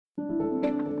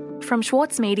From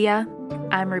Schwartz Media,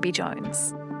 I'm Ruby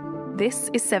Jones. This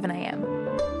is 7am.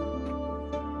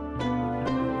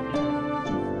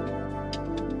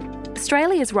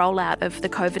 Australia's rollout of the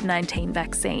COVID-19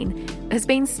 vaccine has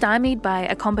been stymied by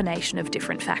a combination of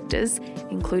different factors,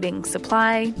 including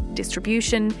supply,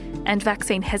 distribution, and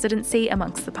vaccine hesitancy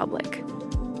amongst the public.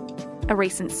 A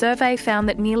recent survey found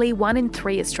that nearly 1 in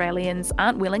 3 Australians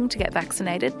aren't willing to get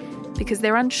vaccinated because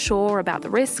they're unsure about the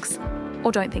risks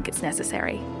or don't think it's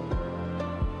necessary.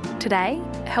 Today,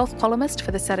 health columnist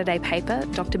for the Saturday paper,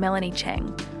 Dr. Melanie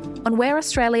Cheng, on where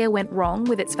Australia went wrong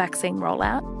with its vaccine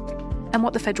rollout and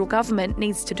what the federal government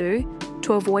needs to do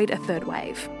to avoid a third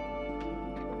wave.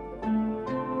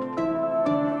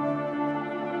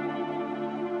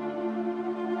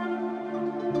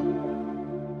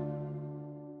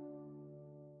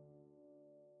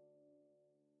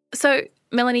 So,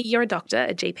 Melanie, you're a doctor,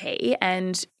 a GP,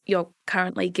 and you're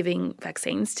currently giving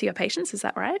vaccines to your patients, is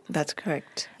that right? That's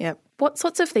correct, yep. What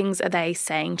sorts of things are they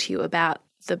saying to you about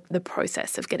the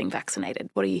process of getting vaccinated?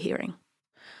 What are you hearing?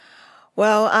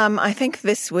 Well, I think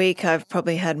this week I've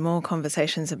probably had more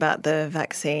conversations about the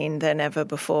vaccine than ever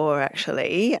before,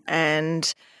 actually.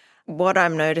 And what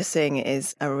I'm noticing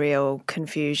is a real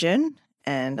confusion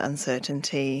and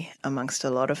uncertainty amongst a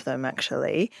lot of them,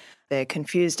 actually. They're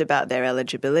confused about their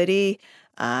eligibility.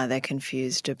 They're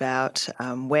confused about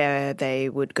where they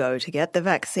would go to get the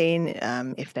vaccine,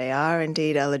 if they are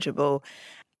indeed eligible.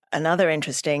 Another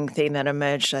interesting thing that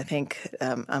emerged, I think,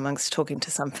 amongst talking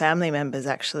to some family members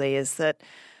actually, is that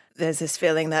there's this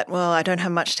feeling that, well, I don't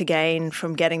have much to gain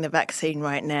from getting the vaccine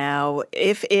right now.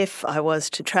 If I was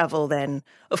to travel, then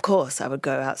of course I would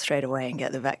go out straight away and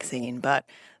get the vaccine, but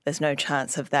there's no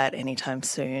chance of that anytime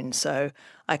soon. So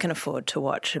I can afford to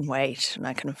watch and wait, and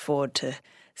I can afford to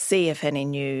see if any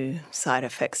new side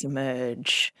effects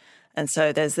emerge. And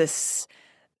so there's this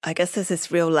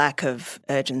real lack of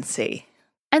urgency.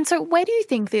 And so where do you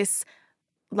think this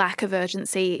lack of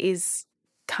urgency is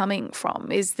coming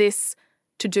from? Is this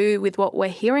to do with what we're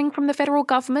hearing from the federal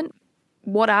government?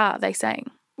 What are they saying?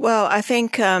 Well, I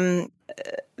think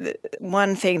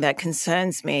one thing that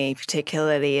concerns me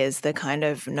particularly is the kind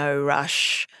of no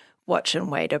rush, watch and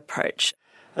wait approach.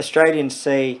 Australians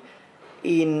see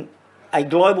in a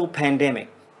global pandemic,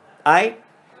 A,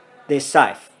 they're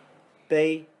safe.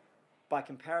 B, by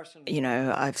comparison... You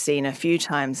know, I've seen a few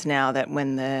times now that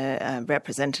when the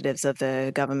representatives of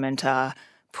the government are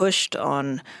pushed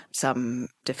on some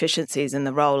deficiencies in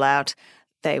the rollout,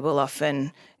 they will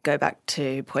often go back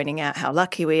to pointing out how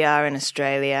lucky we are in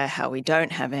Australia, how we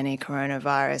don't have any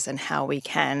coronavirus, and how we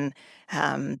can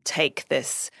take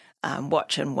this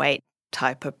watch and wait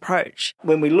type approach.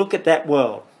 When we look at that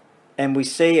world and we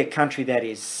see a country that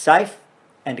is safe,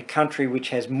 and a country which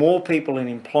has more people in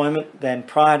employment than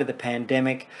prior to the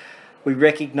pandemic, we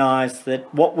recognise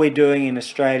that what we're doing in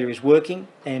Australia is working,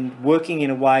 and working in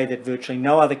a way that virtually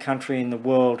no other country in the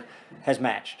world has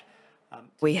matched.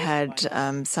 We had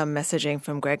some messaging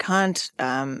from Greg Hunt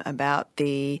about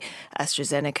the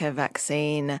AstraZeneca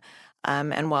vaccine,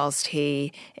 and whilst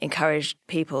he encouraged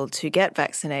people to get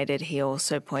vaccinated, he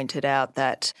also pointed out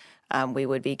that we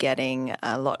would be getting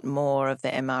a lot more of the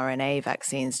mRNA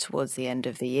vaccines towards the end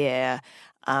of the year,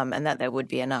 and that there would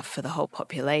be enough for the whole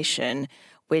population,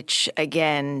 which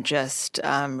again just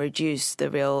reduced the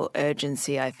real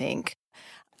urgency, I think.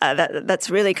 That's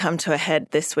really come to a head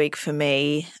this week for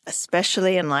me,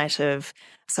 especially in light of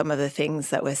some of the things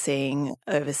that we're seeing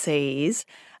overseas.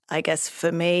 I guess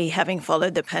for me, having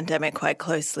followed the pandemic quite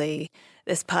closely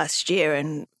this past year,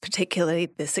 and particularly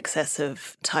the success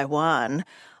of Taiwan,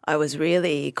 I was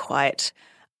really quite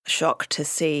shocked to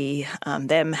see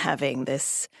them having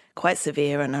this quite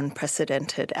severe and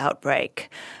unprecedented outbreak.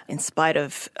 In spite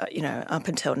of, up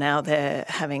until now, they're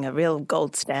having a real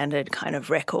gold standard kind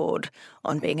of record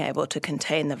on being able to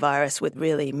contain the virus with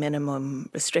really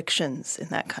minimum restrictions in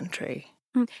that country.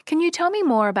 Can you tell me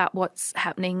more about what's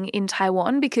happening in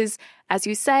Taiwan? Because, as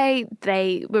you say,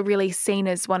 they were really seen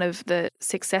as one of the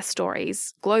success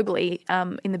stories globally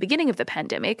in the beginning of the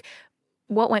pandemic.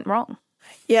 What went wrong?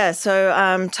 Yeah,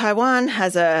 so Taiwan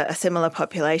has a similar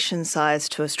population size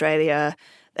to Australia.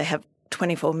 They have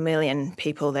 24 million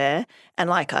people there, and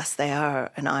like us, they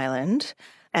are an island.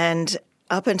 And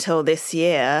up until this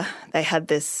year, they had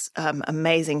this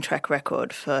amazing track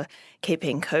record for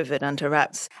keeping COVID under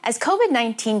wraps. As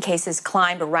COVID-19 cases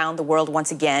climb around the world once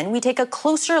again, we take a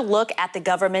closer look at the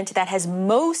government that has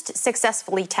most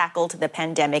successfully tackled the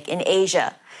pandemic in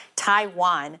Asia,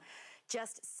 Taiwan.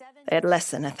 They had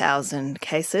less than 1,000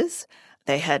 cases.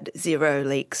 They had 0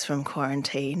 leaks from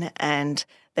quarantine, and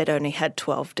they'd only had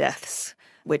 12 deaths,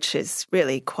 which is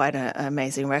really quite an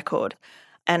amazing record.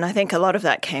 And I think a lot of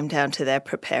that came down to their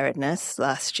preparedness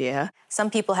last year. Some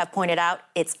people have pointed out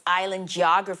its island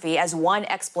geography as one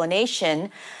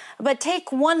explanation. But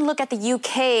take one look at the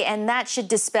UK, and that should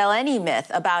dispel any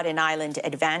myth about an island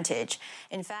advantage.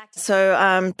 In fact...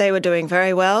 So they were doing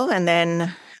very well. And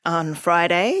then on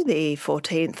Friday, the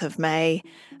 14th of May,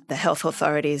 the health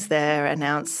authorities there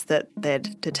announced that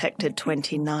they'd detected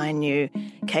 29 new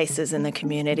cases in the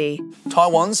community.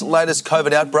 Taiwan's latest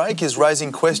COVID outbreak is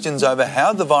raising questions over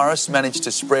how the virus managed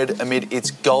to spread amid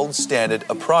its gold standard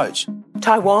approach.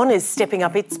 Taiwan is stepping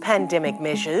up its pandemic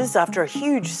measures after a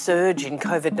huge surge in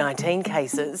COVID-19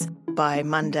 cases. By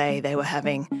Monday, they were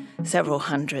having several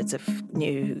hundreds of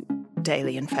new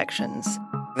daily infections.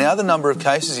 Now the number of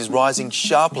cases is rising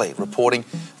sharply, reporting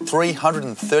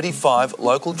 335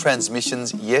 local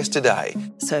transmissions yesterday.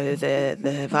 So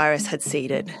the virus had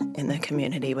seeded in the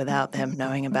community without them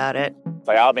knowing about it.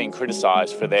 They are being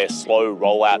criticised for their slow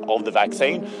rollout of the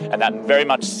vaccine, and that very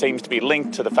much seems to be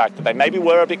linked to the fact that they maybe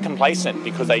were a bit complacent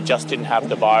because they just didn't have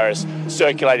the virus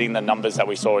circulating in the numbers that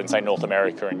we saw in, say, North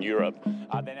America and Europe.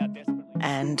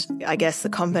 And I guess the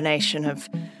combination of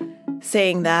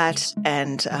seeing that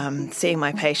and seeing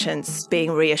my patients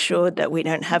being reassured that we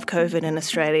don't have COVID in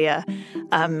Australia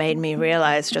made me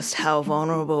realise just how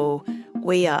vulnerable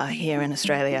we are here in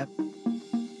Australia.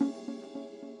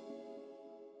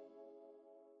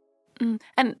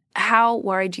 And how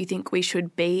worried do you think we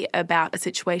should be about a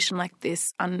situation like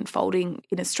this unfolding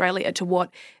in Australia? To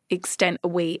what extent are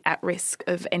we at risk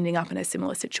of ending up in a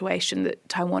similar situation that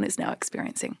Taiwan is now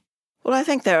experiencing? Well, I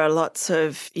think there are lots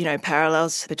of,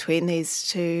 parallels between these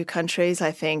two countries.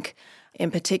 I think in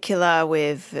particular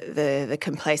with the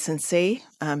complacency,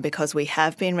 because we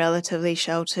have been relatively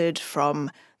sheltered from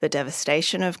the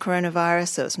devastation of coronavirus,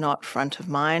 so it's not front of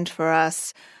mind for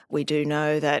us. We do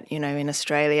know that, in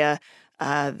Australia,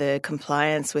 the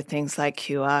compliance with things like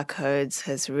QR codes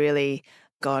has really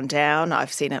gone down.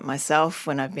 I've seen it myself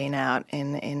when I've been out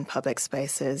in public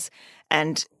spaces.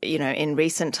 And, in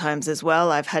recent times as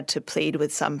well, I've had to plead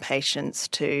with some patients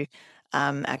to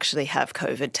actually have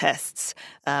COVID tests.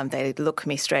 They look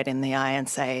me straight in the eye and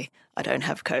say, I don't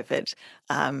have COVID,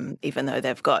 even though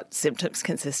they've got symptoms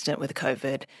consistent with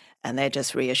COVID. And they're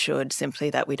just reassured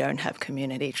simply that we don't have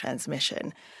community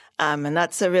transmission. And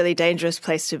that's a really dangerous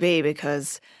place to be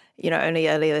because, only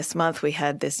earlier this month we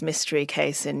had this mystery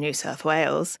case in New South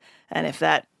Wales. And if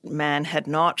that man had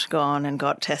not gone and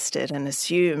got tested and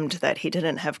assumed that he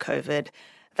didn't have COVID,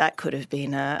 that could have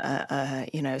been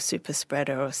a super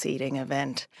spreader or seeding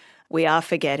event. We are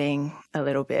forgetting a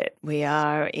little bit. We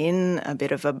are in a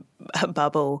bit of a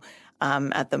bubble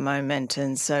at the moment.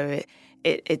 And so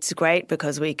it's great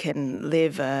because we can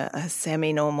live a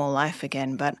semi-normal life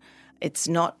again, but it's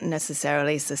not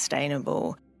necessarily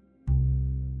sustainable.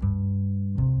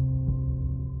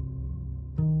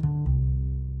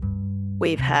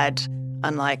 We've had,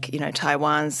 unlike,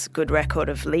 Taiwan's good record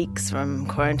of leaks from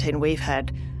quarantine, we've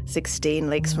had 16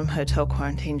 leaks from hotel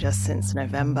quarantine just since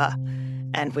November.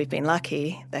 And we've been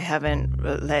lucky. They haven't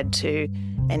led to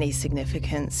any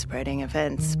significant spreading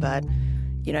events. But,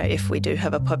 if we do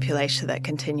have a population that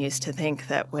continues to think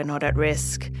that we're not at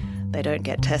risk, they don't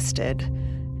get tested,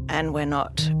 and we're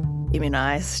not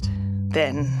immunised,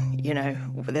 then,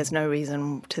 there's no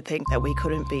reason to think that we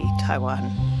couldn't be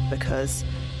Taiwan because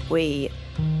we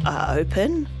are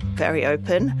open, very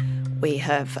open. We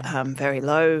have very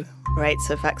low rates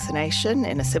of vaccination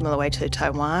in a similar way to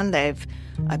Taiwan. They've,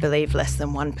 I believe, less than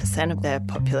 1% of their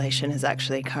population is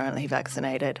actually currently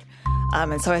vaccinated.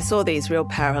 And so I saw these real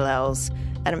parallels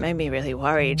and it made me really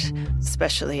worried,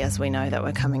 especially as we know that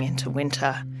we're coming into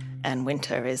winter. And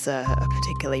winter is a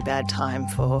particularly bad time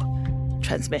for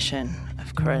transmission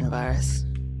of coronavirus.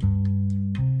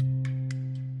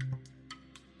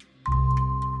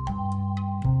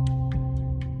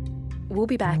 We'll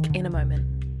be back in a moment.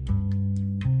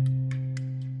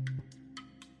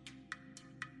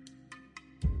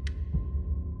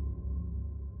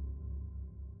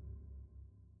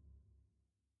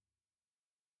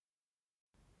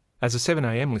 As a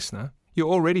 7am listener, you're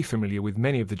already familiar with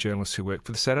many of the journalists who work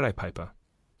for the Saturday paper.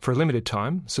 For a limited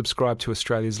time, subscribe to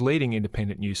Australia's leading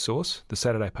independent news source, the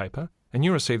Saturday paper, and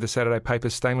you'll receive the Saturday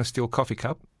paper's stainless steel coffee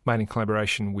cup, made in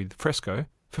collaboration with Fresco,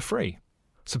 for free.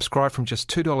 Subscribe from just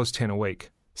 $2.10 a week.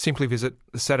 Simply visit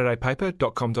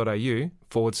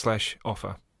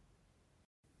thesaturdaypaper.com.au/offer.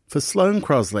 For Sloane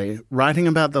Crosley, writing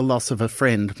about the loss of a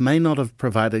friend may not have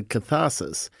provided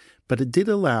catharsis, but it did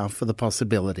allow for the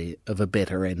possibility of a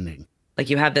better ending. Like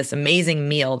you have this amazing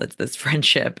meal that's this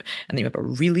friendship, and then you have a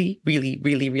really, really,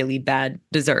 really, really bad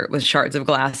dessert with shards of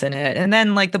glass in it. And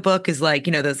then like the book is like,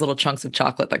 those little chunks of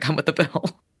chocolate that come with the bill.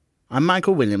 I'm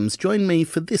Michael Williams. Join me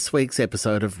for this week's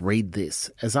episode of Read This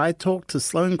as I talk to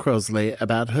Sloane Crosley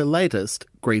about her latest,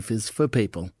 Grief is for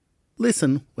People.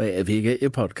 Listen wherever you get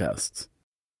your podcasts.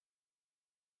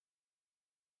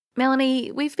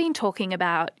 Melanie, we've been talking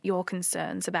about your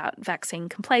concerns about vaccine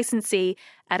complacency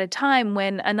at a time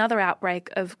when another outbreak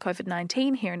of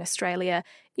COVID-19 here in Australia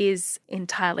is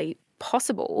entirely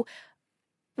possible.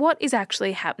 What is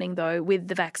actually happening, though, with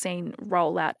the vaccine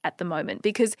rollout at the moment?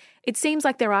 Because it seems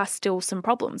like there are still some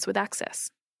problems with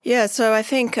access. Yeah, so I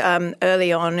think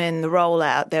early on in the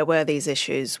rollout, there were these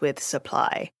issues with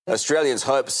supply. Australians'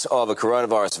 hopes of a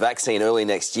coronavirus vaccine early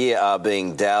next year are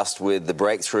being doused with the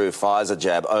breakthrough Pfizer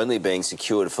jab only being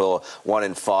secured for 1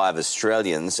 in 5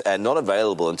 Australians and not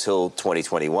available until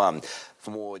 2021.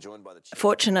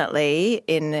 Fortunately,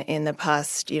 in the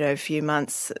past few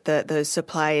months, those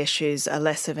supply issues are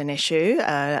less of an issue,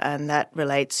 and that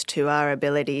relates to our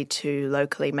ability to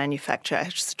locally manufacture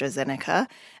AstraZeneca.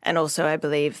 And also, I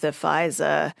believe the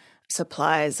Pfizer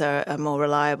supplies are more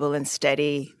reliable and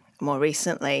steady more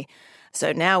recently.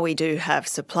 So now we do have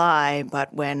supply,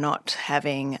 but we're not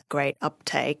having great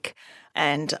uptake.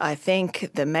 And I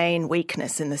think the main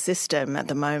weakness in the system at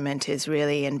the moment is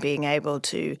really in being able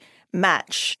to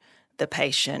match the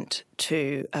patient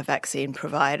to a vaccine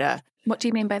provider. What do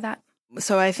you mean by that?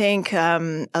 So I think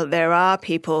there are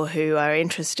people who are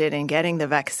interested in getting the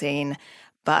vaccine,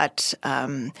 but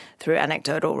through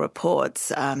anecdotal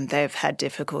reports, they've had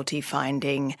difficulty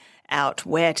finding out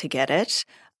where to get it.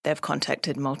 They've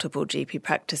contacted multiple GP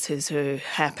practices who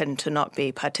happen to not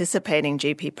be participating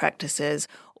GP practices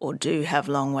or do have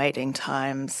long waiting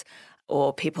times,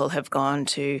 or people have gone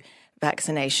to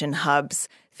vaccination hubs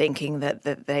thinking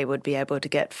that they would be able to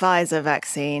get Pfizer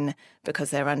vaccine because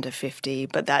they're under 50,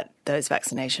 but those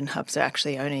vaccination hubs are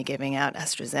actually only giving out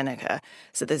AstraZeneca.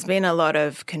 So there's been a lot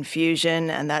of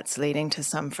confusion, and that's leading to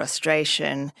some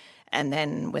frustration. And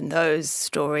then when those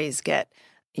stories get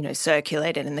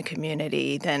circulated in the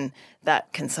community, then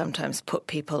that can sometimes put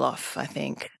people off, I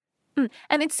think.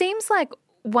 And it seems like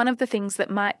one of the things that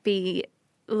might be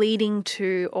leading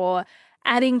to or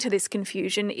adding to this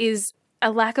confusion is a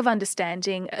lack of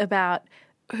understanding about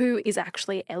who is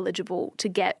actually eligible to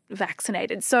get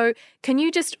vaccinated. So can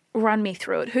you just run me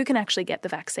through it? Who can actually get the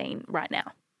vaccine right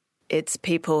now? It's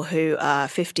people who are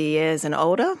 50 years and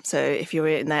older. So if you're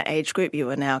in that age group, you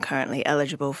are now currently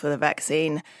eligible for the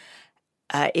vaccine.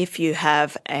 If you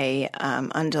have a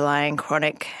underlying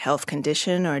chronic health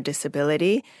condition or a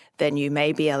disability, then you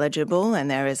may be eligible, and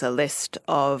there is a list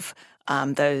of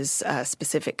those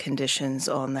specific conditions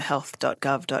on the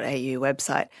health.gov.au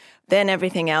website. Then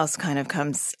everything else kind of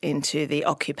comes into the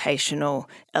occupational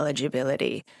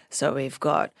eligibility. So we've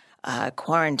got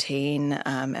quarantine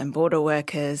and border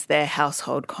workers, their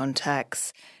household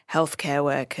contacts, healthcare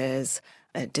workers,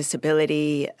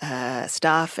 disability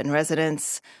staff and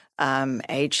residents,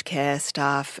 aged care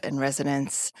staff and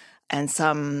residents, and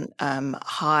some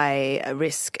high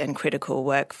risk and critical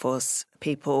workforce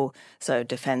people, so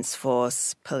Defence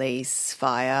Force, police,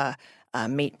 fire,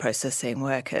 meat processing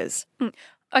workers.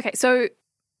 Okay, so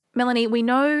Melanie, we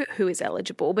know who is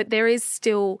eligible, but there is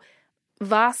still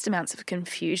vast amounts of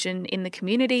confusion in the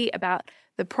community about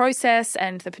the process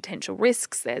and the potential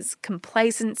risks. There's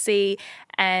complacency,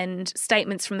 and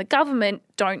statements from the government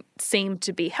don't seem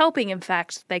to be helping. In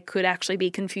fact, they could actually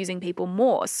be confusing people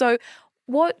more. So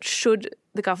what should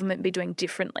the government be doing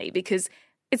differently? Because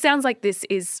it sounds like this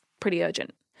is pretty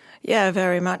urgent. Yeah,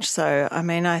 very much so. I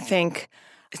mean, I think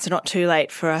it's not too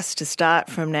late for us to start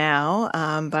from now,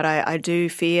 but I do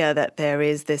fear that there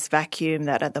is this vacuum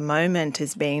that at the moment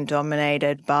is being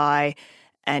dominated by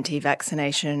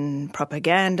anti-vaccination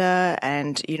propaganda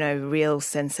and, real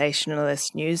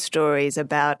sensationalist news stories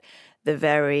about the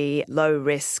very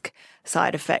low-risk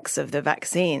side effects of the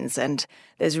vaccines. And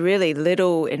there's really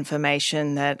little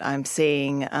information that I'm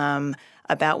seeing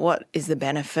about what is the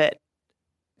benefit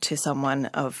to someone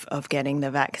of getting the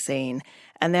vaccine.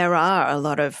 And there are a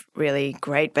lot of really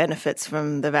great benefits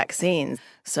from the vaccines.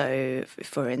 So,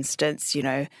 for instance,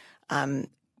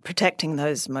 protecting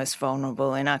those most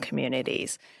vulnerable in our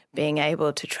communities, being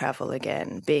able to travel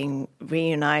again, being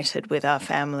reunited with our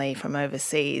family from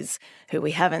overseas who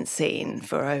we haven't seen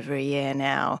for over a year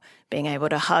now, being able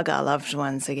to hug our loved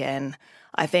ones again.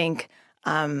 I think,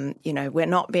 we're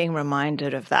not being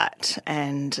reminded of that.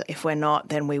 And if we're not,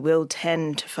 then we will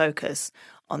tend to focus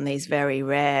on these very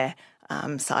rare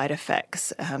side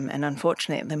effects. And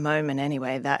unfortunately, at the moment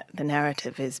anyway, that the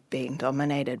narrative is being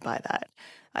dominated by that.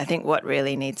 I think what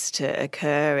really needs to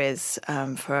occur is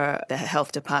for the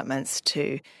health departments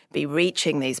to be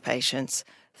reaching these patients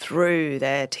through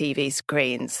their TV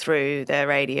screens, through their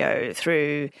radio,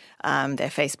 through their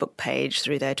Facebook page,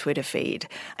 through their Twitter feed.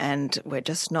 And we're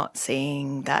just not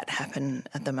seeing that happen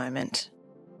at the moment.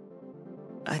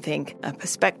 I think a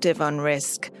perspective on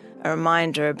risk, a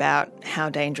reminder about how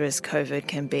dangerous COVID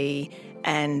can be,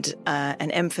 and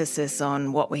an emphasis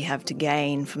on what we have to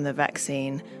gain from the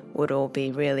vaccine would all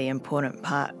be really important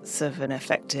parts of an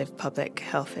effective public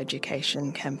health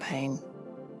education campaign.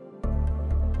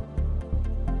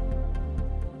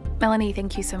 Melanie,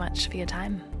 thank you so much for your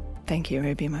time. Thank you,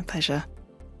 Ruby. My pleasure.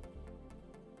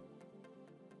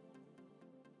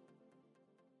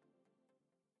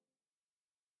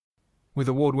 With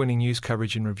award-winning news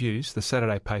coverage and reviews, the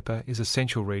Saturday Paper is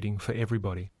essential reading for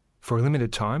everybody. For a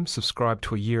limited time, subscribe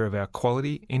to a year of our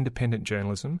quality, independent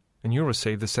journalism, and you'll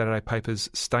receive the Saturday Paper's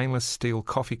stainless steel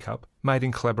coffee cup, made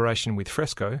in collaboration with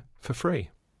Fresco, for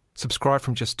free. Subscribe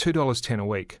from just $2.10 a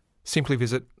week. Simply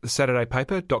visit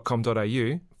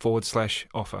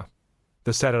thesaturdaypaper.com.au/offer.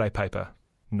 The Saturday Paper.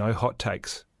 No hot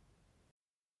takes.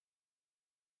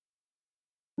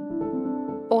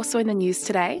 Also in the news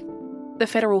today, the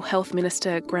Federal Health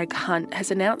Minister Greg Hunt has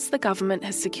announced the government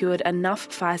has secured enough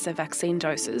Pfizer vaccine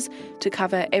doses to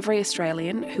cover every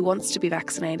Australian who wants to be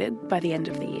vaccinated by the end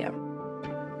of the year.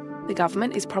 The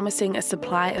government is promising a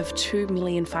supply of 2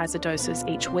 million Pfizer doses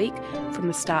each week from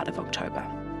the start of October.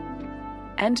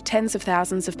 And tens of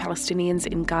thousands of Palestinians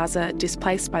in Gaza,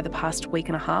 displaced by the past week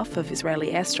and a half of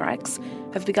Israeli airstrikes,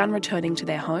 have begun returning to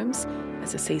their homes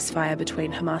as a ceasefire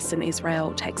between Hamas and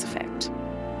Israel takes effect.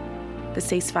 The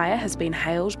ceasefire has been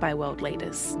hailed by world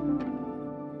leaders.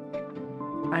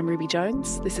 I'm Ruby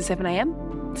Jones. This is 7am.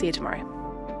 See you tomorrow.